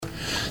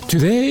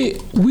Today,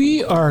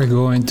 we are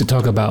going to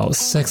talk about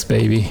sex,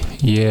 baby.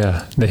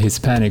 Yeah, the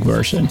Hispanic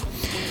version.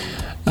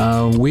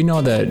 We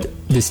know that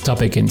this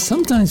topic can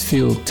sometimes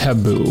feel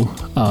taboo,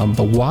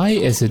 but why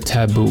is it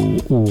taboo?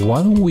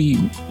 Why don't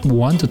we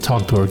want to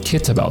talk to our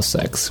kids about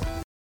sex?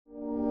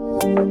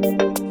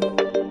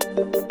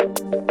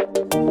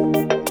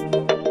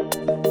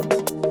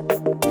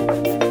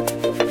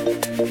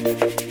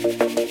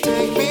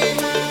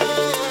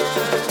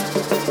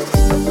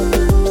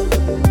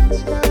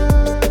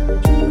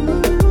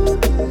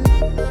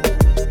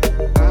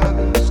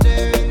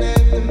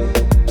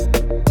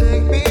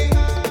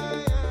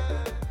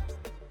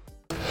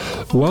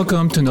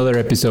 Welcome to another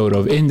episode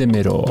of In the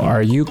Middle.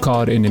 Are you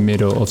caught in the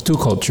middle of two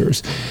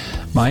cultures?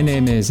 My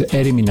name is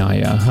Eddie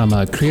Minaya. I'm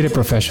a creative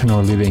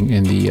professional living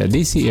in the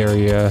DC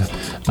area,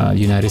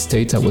 United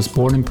States. I was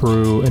born in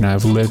Peru and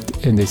I've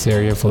lived in this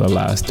area for the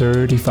last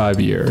 35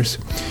 years.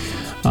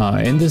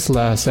 In this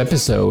last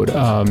episode,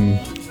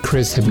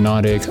 Chris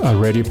Hypnotic, a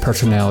radio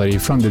personality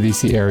from the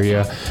DC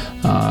area,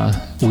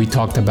 we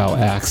talked about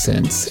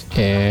accents.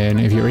 And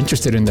if you're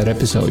interested in that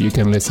episode, you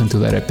can listen to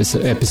that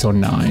episode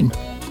 9.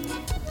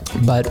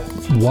 But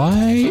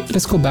why,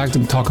 let's go back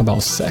and talk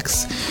about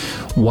sex.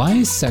 Why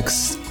is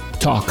sex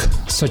talk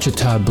such a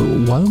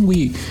taboo? Why don't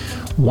we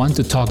want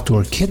to talk to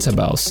our kids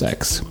about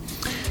sex?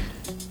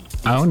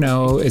 I don't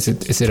know, is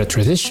it a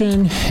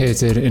tradition?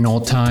 Is it in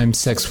old times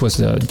sex was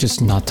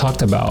just not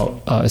talked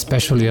about,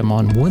 especially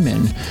among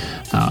women?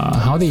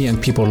 How do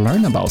young people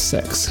learn about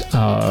sex?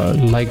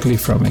 Likely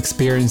from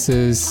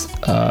experiences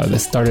that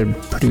started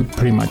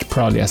pretty much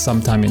probably at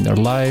some time in their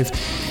life,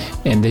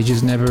 and they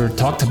just never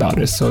talked about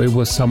it. So it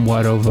was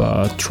somewhat of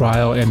a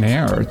trial and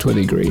error to a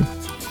degree.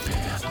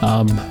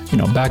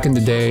 Back in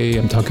the day,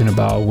 I'm talking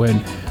about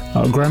when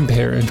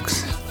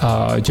grandparents'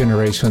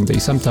 generation, they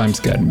sometimes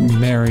got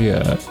married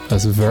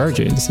as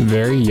virgins,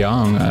 very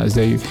young, as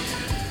they,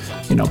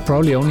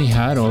 probably only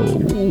had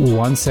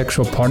one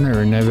sexual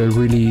partner and never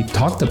really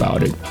talked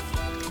about it.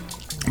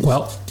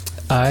 Well,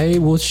 I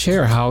will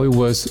share how it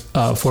was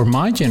for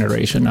my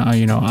generation.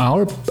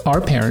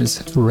 Our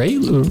parents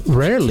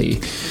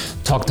rarely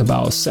talked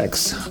about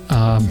sex.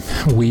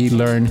 We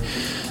learned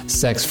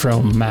sex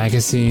from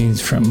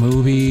magazines, from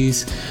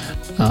movies.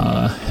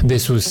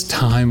 This was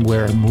time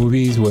where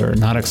movies were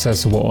not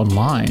accessible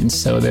online,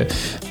 so the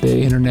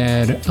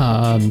internet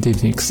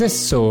didn't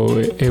exist. So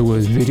it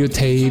was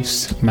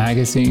videotapes,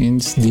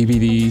 magazines,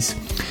 DVDs.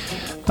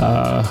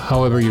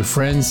 However, your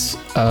friends,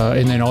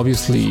 and then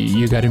obviously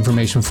you got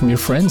information from your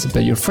friends,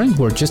 but your friends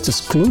were just as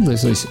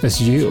clueless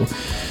as you.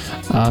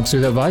 So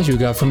the advice you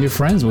got from your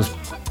friends was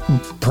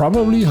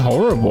probably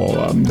horrible,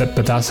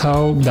 but that's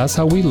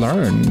how we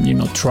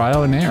learn,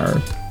 trial and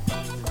error.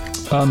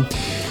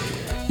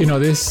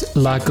 This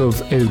lack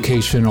of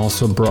education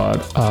also brought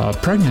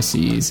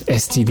pregnancies,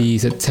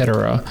 STDs,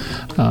 etc.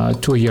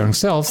 To our young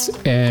selves,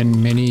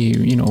 and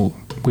many,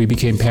 we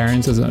became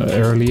parents at an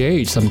early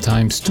age,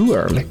 sometimes too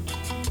early.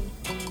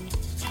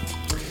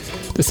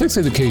 The sex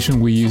education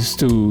we used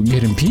to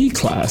get in PE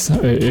class,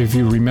 if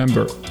you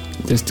remember,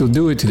 they still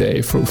do it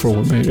today. For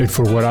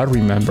what I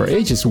remember,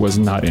 it just was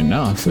not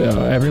enough.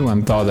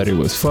 Everyone thought that it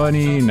was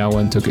funny. No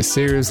one took it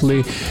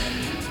seriously.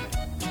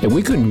 And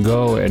we couldn't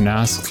go and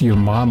ask your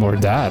mom or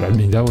dad. I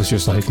mean, that was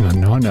just like,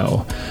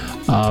 no.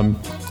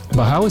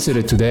 But how is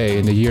it today,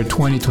 in the year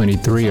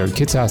 2023, are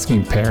kids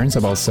asking parents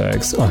about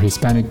sex? Are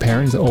Hispanic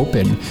parents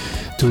open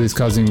to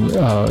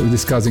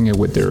discussing it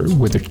with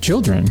their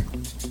children?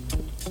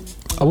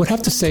 I would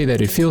have to say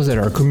that it feels that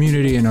our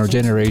community and our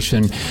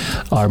generation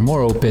are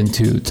more open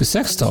to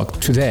sex talk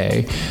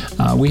today.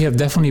 We have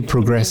definitely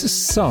progressed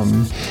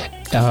some,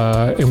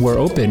 and we're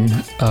open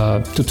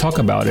to talk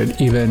about it,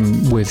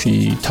 even with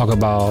the talk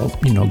about,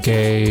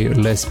 gay,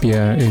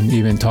 lesbian, and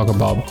even talk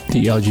about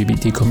the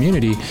LGBT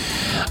community.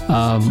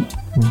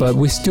 But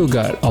we still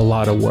got a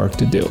lot of work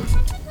to do.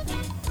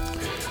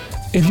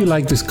 If you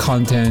like this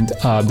content,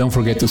 don't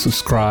forget to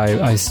subscribe.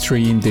 I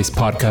stream this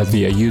podcast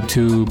via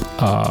YouTube,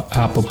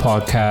 Apple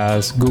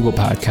Podcasts, Google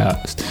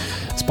Podcasts,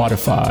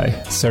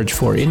 Spotify. Search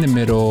for In the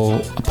Middle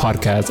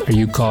podcast. Are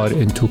you caught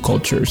in two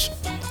cultures?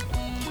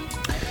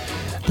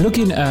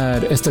 Looking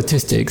at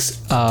statistics,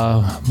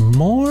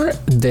 more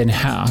than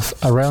half,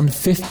 around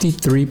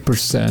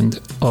 53%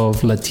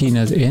 of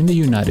Latinas in the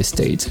United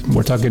States,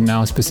 we're talking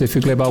now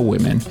specifically about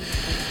women,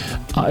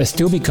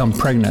 still become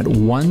pregnant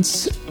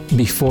once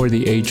before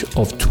the age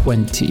of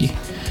 20.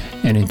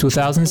 And in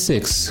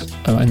 2006,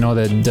 I know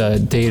that the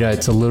data,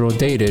 it's a little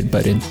dated,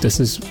 but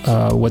this is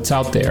what's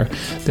out there.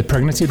 The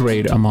pregnancy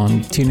rate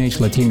among teenage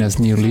Latinas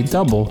nearly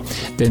doubled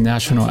the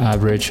national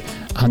average,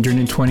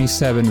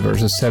 127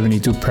 versus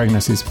 72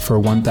 pregnancies per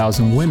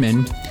 1,000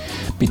 women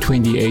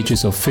between the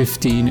ages of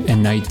 15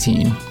 and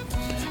 19.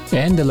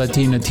 And the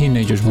Latina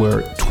teenagers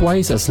were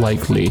twice as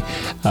likely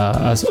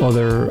as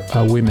other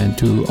women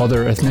to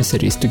other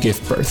ethnicities to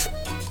give birth.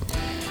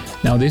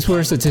 Now, these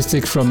were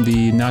statistics from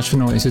the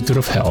National Institute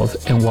of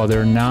Health, and while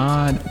they're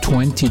not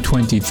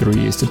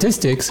 2023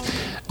 statistics,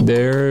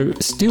 they're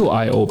still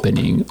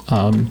eye-opening.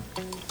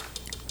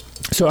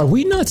 So So are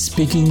we not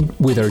speaking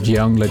with our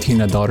young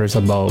Latina daughters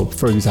about,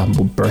 for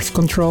example, birth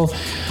control?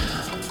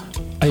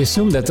 I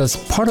assume that that's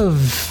part of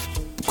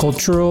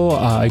cultural.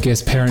 I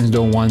guess parents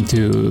don't want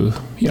to,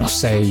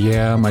 say,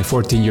 yeah, my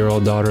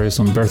 14-year-old daughter is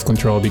on birth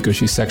control because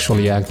she's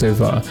sexually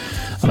active.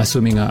 I'm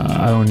assuming,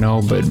 I don't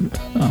know, but,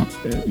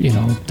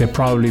 they'll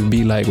probably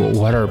be like, well,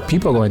 what are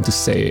people going to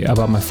say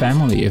about my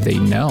family if they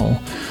know?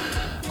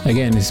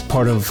 Again, it's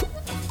part of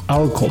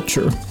our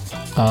culture.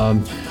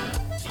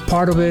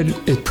 Part of it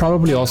is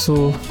probably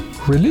also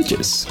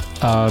religious.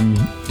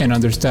 And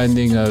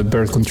understanding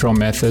birth control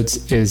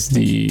methods is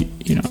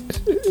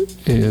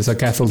is a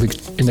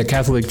Catholic, in the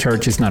Catholic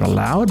Church is not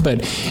allowed,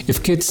 but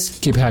if kids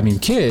keep having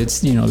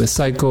kids, the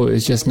cycle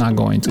is just not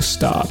going to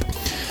stop.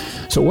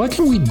 So what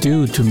can we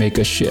do to make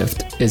a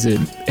shift? Is it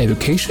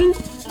education?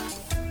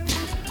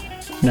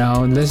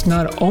 Now, let's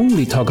not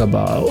only talk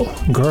about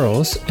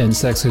girls and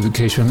sex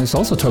education, let's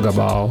also talk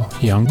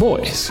about young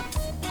boys.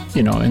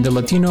 In the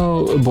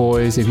Latino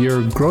boys, if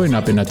you're growing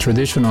up in a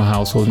traditional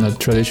household,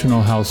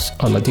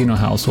 a Latino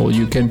household,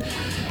 you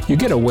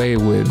get away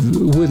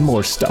with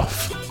more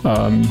stuff.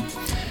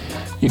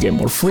 You get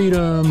more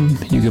freedom.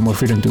 You get more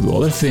freedom to do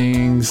other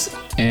things.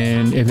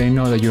 And if they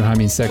know that you're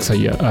having sex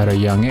at a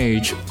young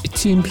age, it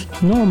seems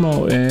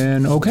normal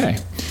and okay.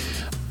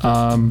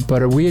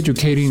 But are we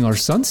educating our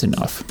sons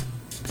enough?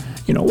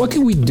 What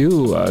can we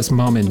do as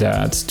mom and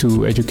dads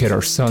to educate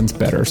our sons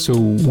better so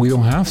we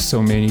don't have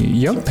so many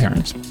young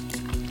parents?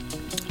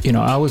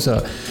 I was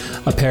a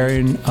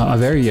parent, a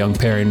very young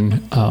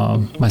parent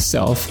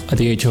myself at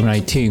the age of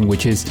 19,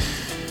 which is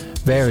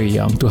very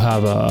young to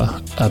have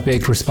a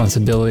big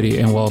responsibility.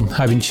 And while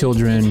having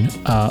children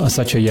at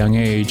such a young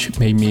age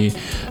made me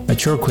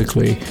mature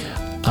quickly,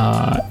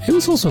 it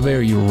was also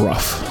very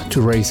rough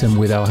to raise them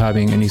without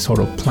having any sort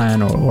of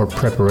plan or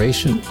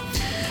preparation.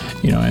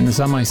 And as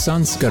my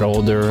sons got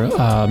older,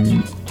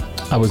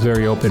 I was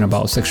very open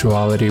about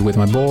sexuality with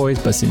my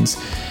boys, but since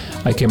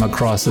I came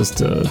across as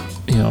the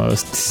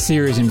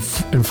serious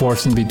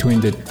enforcement between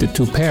the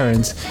two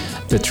parents,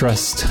 the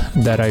trust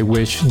that I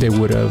wish they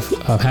would have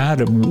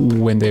had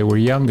when they were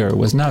younger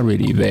was not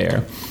really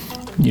there.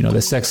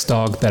 The sex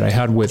talk that I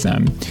had with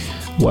them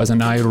was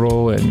an eye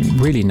roll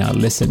and really not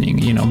listening.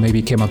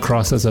 Maybe came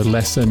across as a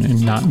lesson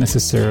and not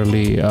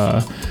necessarily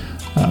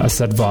as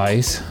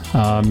advice.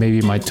 Maybe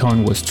my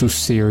tone was too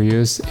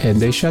serious and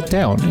they shut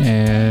down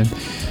and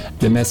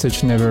the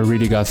message never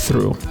really got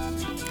through.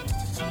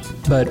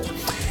 But,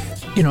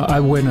 I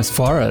went as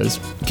far as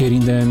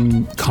getting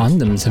them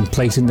condoms and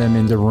placing them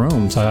in the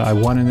rooms. I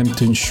wanted them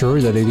to ensure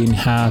that they didn't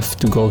have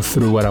to go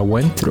through what I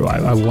went through.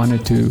 I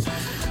wanted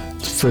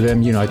for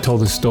them, I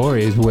told the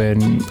stories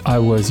when I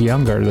was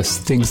younger, the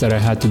things that I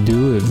had to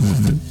do,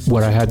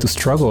 what I had to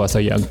struggle as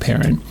a young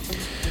parent.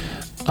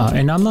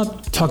 And I'm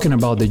not talking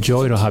about the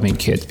joy of having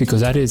kids,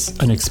 because that is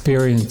an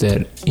experience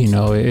that,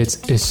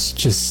 it's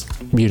just,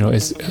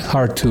 it's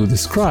hard to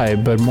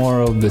describe, but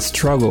more of the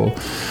struggle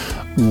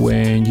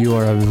when you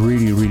are a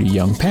really, really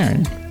young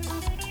parent.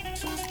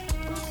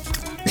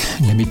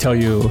 Let me tell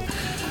you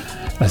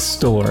a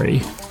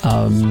story.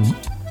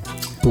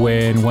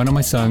 When one of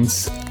my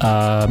sons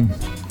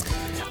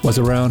was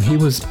around, he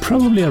was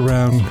probably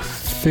around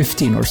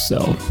 15 or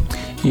so.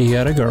 He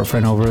had a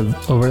girlfriend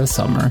over the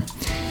summer.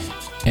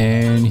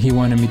 And he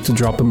wanted me to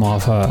drop him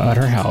off at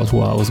her house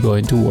while I was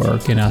going to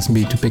work and asked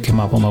me to pick him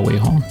up on my way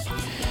home.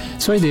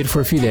 So I did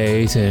for a few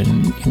days,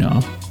 and,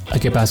 I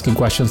kept asking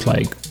questions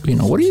like,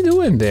 what are you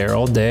doing there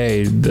all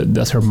day?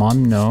 Does her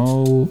mom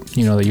know,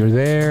 that you're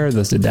there?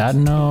 Does the dad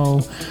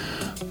know?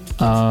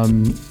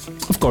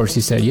 Of course,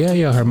 he said,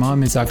 yeah, her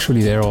mom is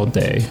actually there all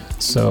day.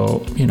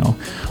 So,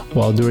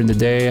 while during the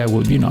day I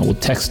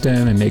would text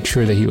him and make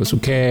sure that he was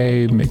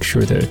okay, make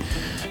sure that,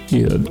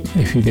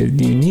 if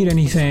you need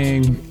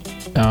anything.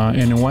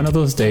 And in one of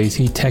those days,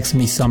 he texted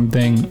me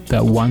something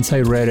that once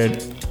I read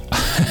it,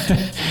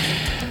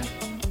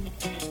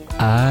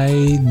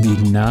 I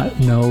did not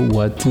know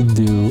what to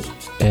do,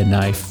 and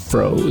I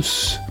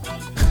froze.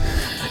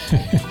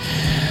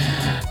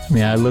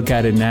 I look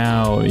at it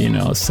now,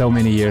 so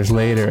many years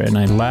later, and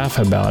I laugh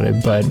about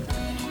it, but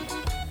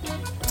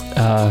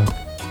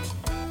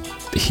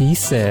he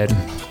said,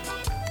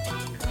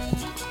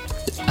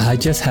 I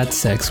just had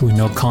sex with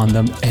no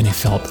condom, and it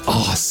felt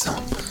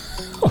awesome.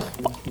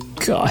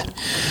 God.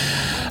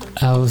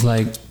 I was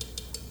like,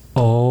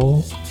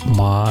 oh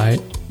my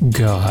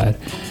God.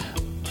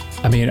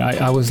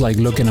 I was like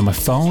looking at my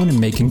phone and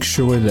making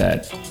sure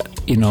that,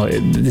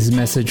 this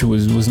message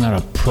was not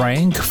a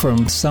prank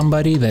from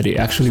somebody, that it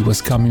actually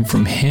was coming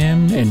from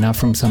him and not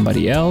from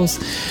somebody else.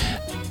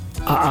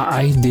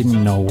 I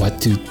didn't know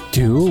what to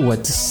do,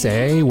 what to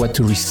say, what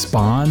to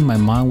respond. My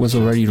mind was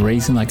already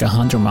racing like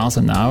 100 miles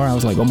an hour. I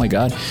was like, oh my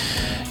God,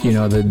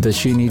 does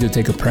she need to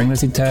take a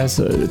pregnancy test,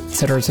 et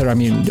cetera, et cetera.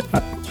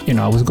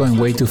 I was going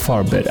way too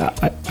far, but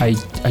I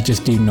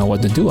just didn't know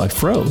what to do. I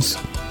froze.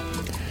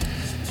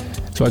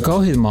 So I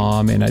called his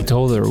mom and I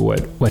told her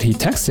what he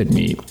texted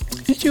me.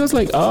 And she was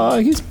like, oh,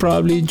 he's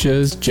probably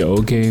just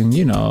joking,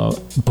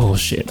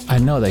 bullshit. I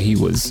know that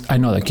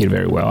kid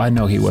very well. I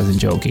know he wasn't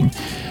joking.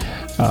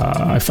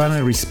 I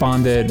finally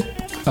responded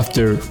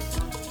after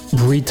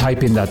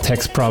retyping that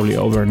text probably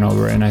over and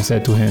over, and I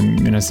said to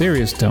him in a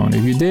serious tone,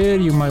 if you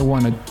did, you might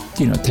want to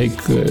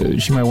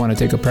she might want to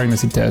take a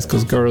pregnancy test,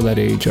 because girls that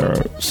age are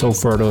so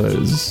fertile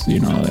as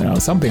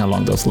something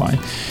along those lines.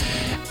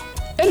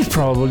 And it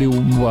probably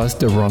was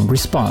the wrong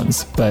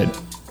response, but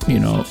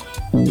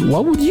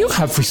what would you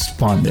have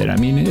responded? I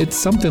mean, it's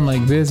something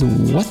like this.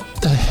 What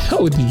the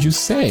hell did you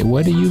say?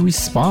 What did you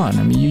respond?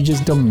 I mean, you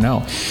just don't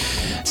know.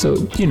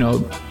 So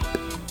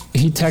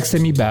he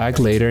texted me back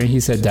later and he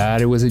said,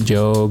 Dad, it was a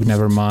joke.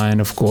 Never mind.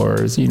 Of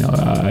course,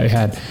 I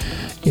had,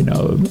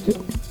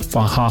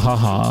 ha ha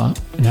ha.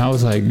 And I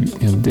was like,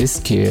 this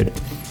kid,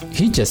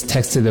 he just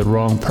texted the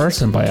wrong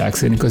person by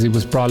accident, because it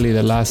was probably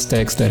the last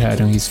text that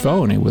had on his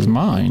phone. It was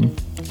mine.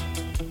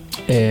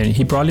 And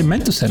he probably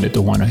meant to send it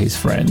to one of his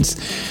friends.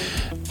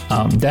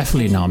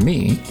 Definitely not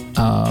me.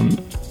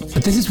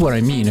 But this is what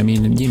I mean. I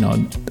mean,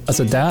 as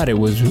a dad, it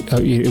was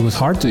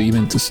hard to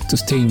even to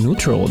stay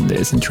neutral in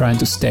this and trying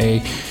to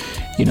stay,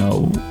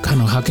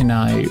 kind of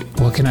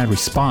what can I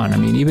respond? I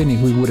mean, even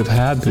if we would have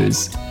had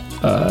this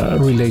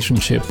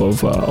relationship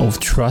of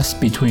trust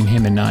between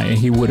him and I, and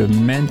he would have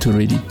meant to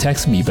really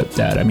text me, but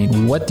that, I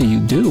mean, what do you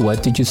do?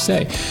 What did you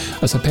say?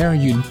 As a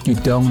parent, you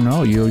don't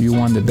know. You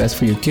want the best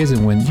for your kids,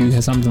 and when you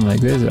have something like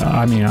this,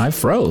 I mean, I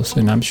froze,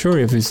 and I'm sure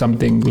if it's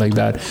something like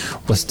that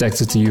was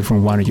texted to you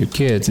from one of your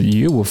kids,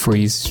 you will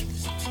freeze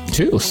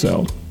too.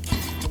 So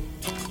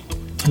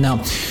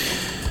now,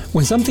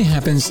 when something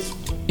happens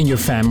in your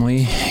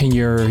family,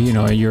 you're in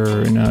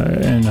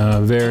a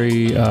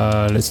very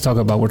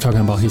we're talking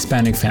about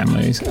Hispanic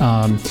families.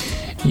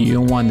 You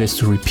don't want this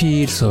to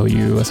repeat, so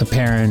you, as a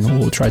parent,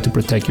 will try to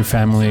protect your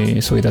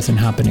family so it doesn't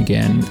happen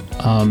again.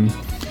 And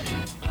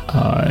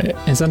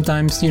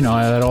sometimes,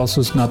 that also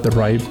is not the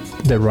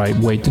right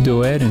way to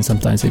do it, and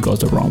sometimes it goes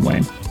the wrong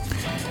way.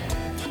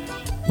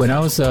 When I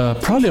was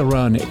probably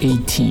around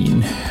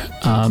 18,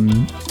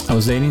 I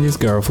was dating this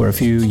girl for a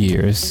few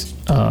years.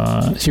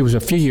 She was a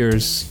few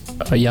years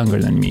younger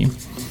than me,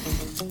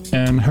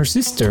 and her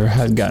sister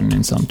had gotten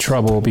in some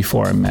trouble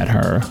before I met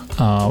her,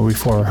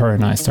 before her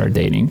and I started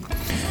dating.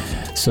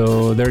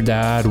 So their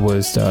dad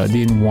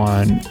didn't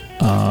want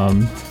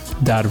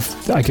that.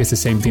 I guess the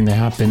same thing that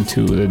happened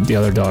to the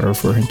other daughter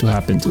for him to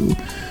happen to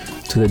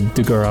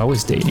the girl I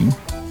was dating.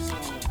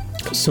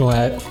 So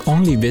I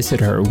only visited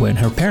her when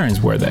her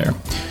parents were there.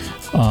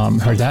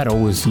 Her dad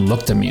always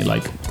looked at me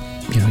like,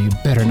 you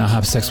better not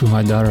have sex with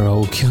my daughter or I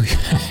will kill you.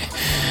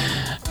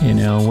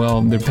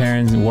 Well, their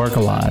parents work a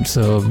lot,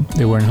 so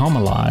they weren't home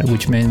a lot,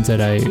 which meant that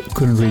I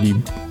couldn't really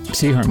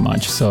see her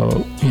much.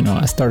 So,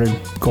 I started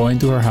going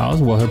to her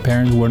house while her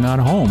parents were not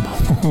home.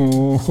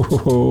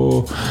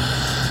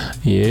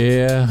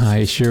 Yeah,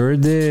 I sure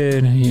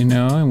did,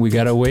 and we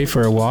got away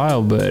for a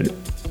while, but,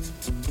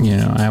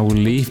 I would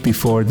leave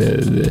before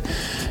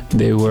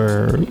they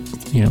were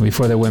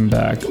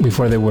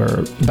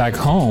back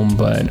home.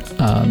 But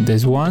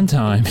this one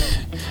time,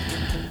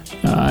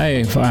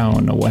 I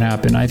don't know what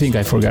happened. I think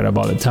I forgot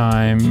about the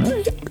time,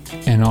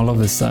 and all of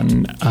a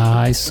sudden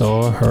I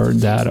saw her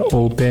dad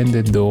open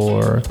the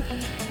door.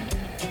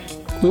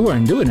 We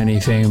weren't doing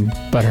anything,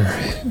 but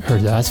her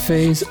dad's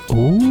face,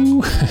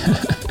 ooh.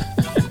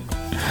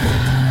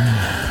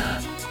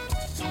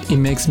 It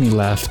makes me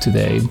laugh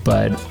today,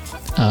 but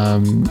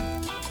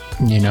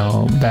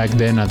back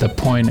then at the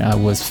point I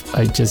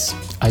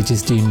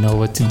just didn't know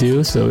what to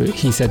do. So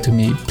he said to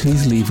me,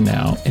 please leave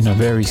now, in a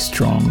very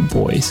strong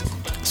voice.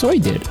 So I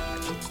did.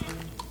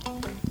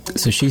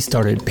 So she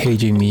started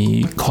paging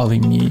me,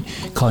 calling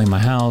my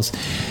house.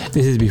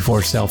 This is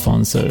before cell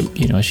phones, so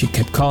she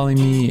kept calling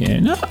me,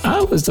 and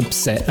I was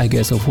upset, I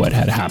guess, of what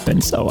had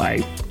happened. So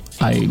I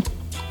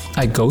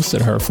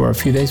ghosted her for a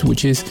few days,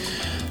 which is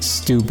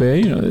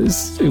stupid.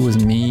 It was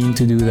mean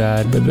to do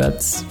that, but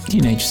that's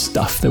teenage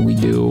stuff that we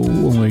do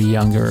when we're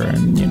younger,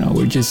 and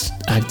we're just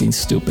acting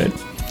stupid.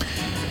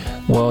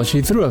 Well,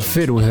 she threw a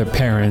fit with her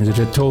parents,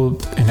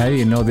 and I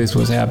didn't know this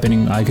was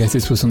happening. I guess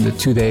this was on the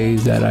 2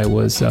 days that I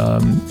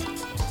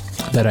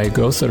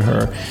ghosted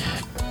her,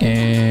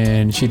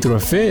 and she threw a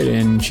fit,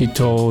 and she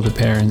told the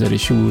parents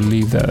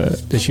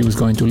that she was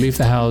going to leave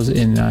the house,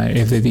 and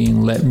if they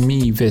didn't let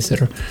me visit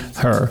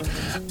her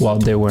while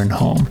they weren't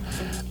home.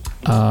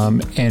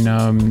 In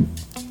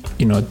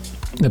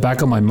the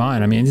back of my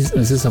mind, I mean, this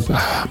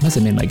must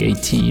have been like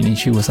 18, and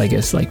she was, I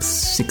guess, like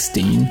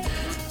 16.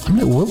 I'm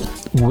like,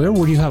 where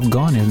would you have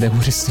gone if they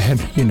would have said,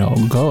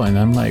 go? And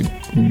I'm like,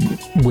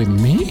 with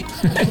me?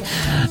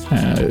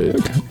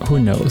 Who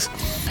knows?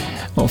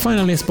 Well,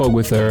 finally I spoke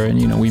with her,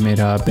 and, we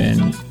made up,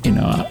 and,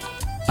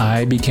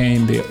 I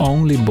became the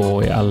only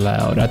boy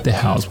allowed at the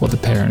house while the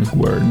parents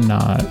were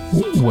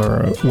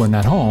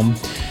not home.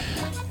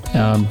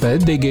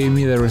 But they gave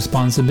me the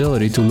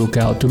responsibility to look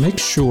out, to make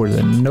sure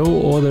that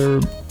no other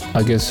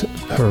I guess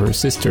her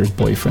sister's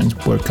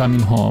boyfriends were coming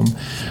home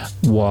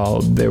while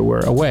they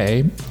were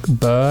away,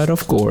 but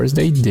of course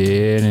they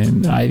did,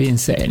 and I didn't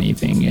say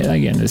anything.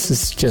 Again, this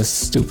is just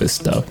stupid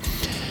stuff,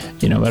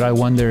 but I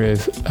wonder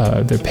if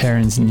their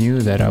parents knew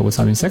that I was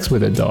having sex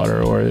with their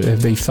daughter, or if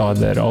they thought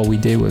that all we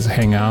did was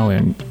hang out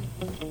and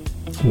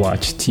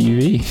watch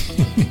TV.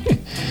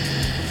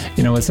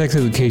 Sex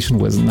education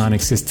was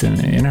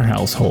non-existent in our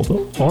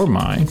household or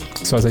mine.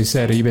 So as I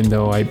said, even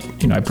though I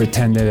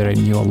pretended that I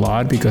knew a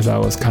lot because I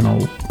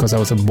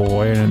was a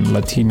boy and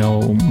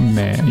Latino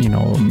man,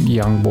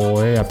 young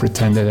boy, I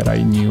pretended that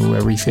I knew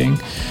everything.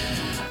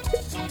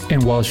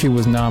 And while she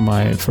was not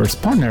my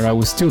first partner, I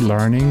was still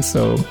learning.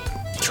 So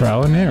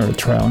trial and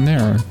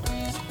error.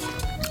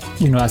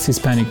 As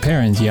Hispanic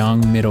parents,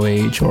 young,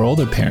 middle-aged, or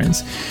older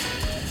parents,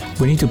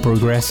 we need to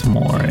progress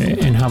more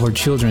and have our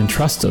children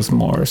trust us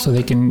more so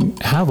they can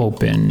have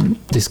open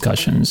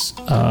discussions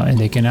and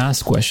they can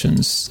ask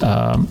questions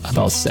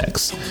about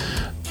sex.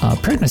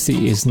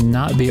 Pregnancy is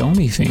not the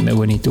only thing that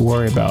we need to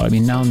worry about. I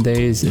mean,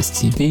 nowadays it's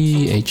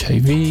TB,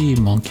 HIV,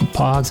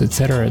 monkeypox,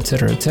 etc.,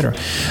 etc., etc.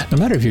 No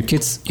matter if your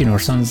kids, or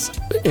sons,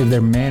 if they're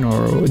men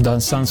or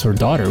sons or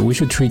daughter, we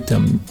should treat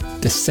them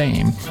the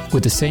same,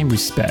 with the same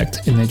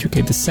respect, and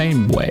educate the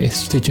same way,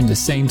 teaching the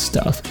same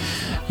stuff.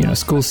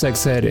 School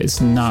sex ed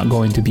is not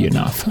going to be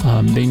enough.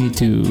 They need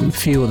to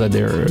feel that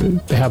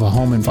they have a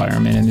home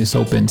environment and this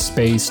open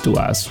space to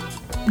ask,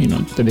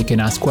 that they can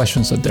ask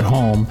questions at their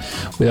home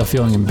without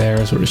feeling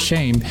embarrassed or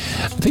ashamed.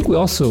 I think we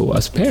also,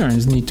 as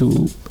parents, need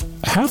to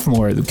have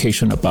more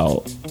education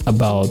about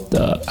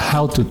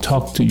how to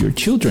talk to your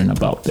children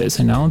about this.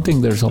 And I don't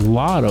think there's a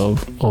lot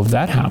of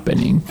that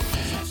happening.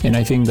 And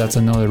I think that's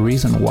another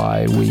reason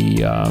why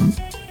we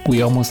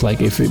almost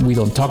like, if we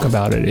don't talk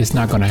about it, it's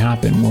not going to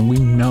happen, when we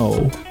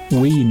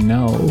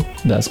know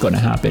that's going to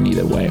happen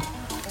either way.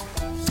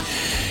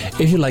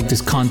 If you like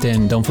this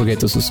content, don't forget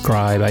to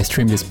subscribe. I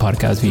stream this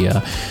podcast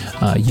via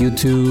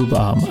YouTube,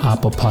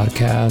 Apple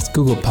Podcasts,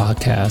 Google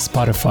Podcasts,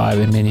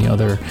 Spotify, and many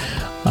other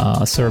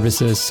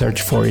services.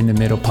 Search for In the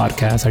Middle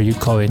Podcast, or you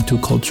call it Two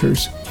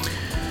Cultures.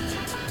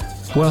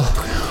 Well,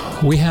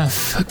 we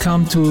have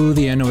come to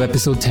the end of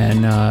episode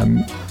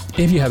 10.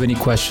 If you have any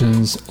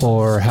questions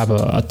or have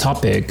a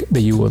topic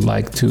that you would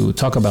like to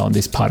talk about on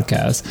this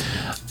podcast,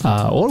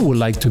 or would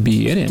like to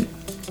be in it,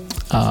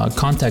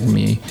 contact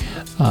me.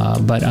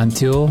 But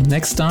until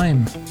next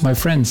time, my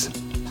friends,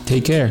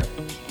 take care.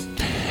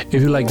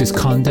 If you like this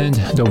content,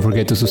 don't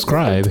forget to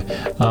subscribe.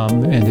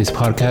 In this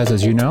podcast,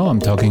 as you know, I'm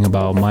talking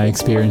about my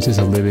experiences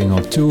of living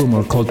of two or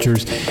more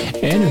cultures.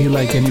 And if you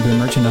like any of the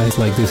merchandise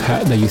like this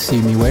hat that you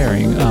see me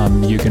wearing,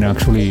 you can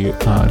actually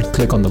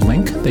click on the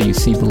link that you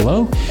see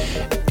below,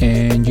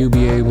 and you'll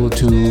be able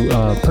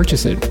to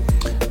purchase it.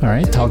 All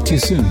right, talk to you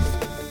soon.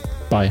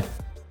 Bye.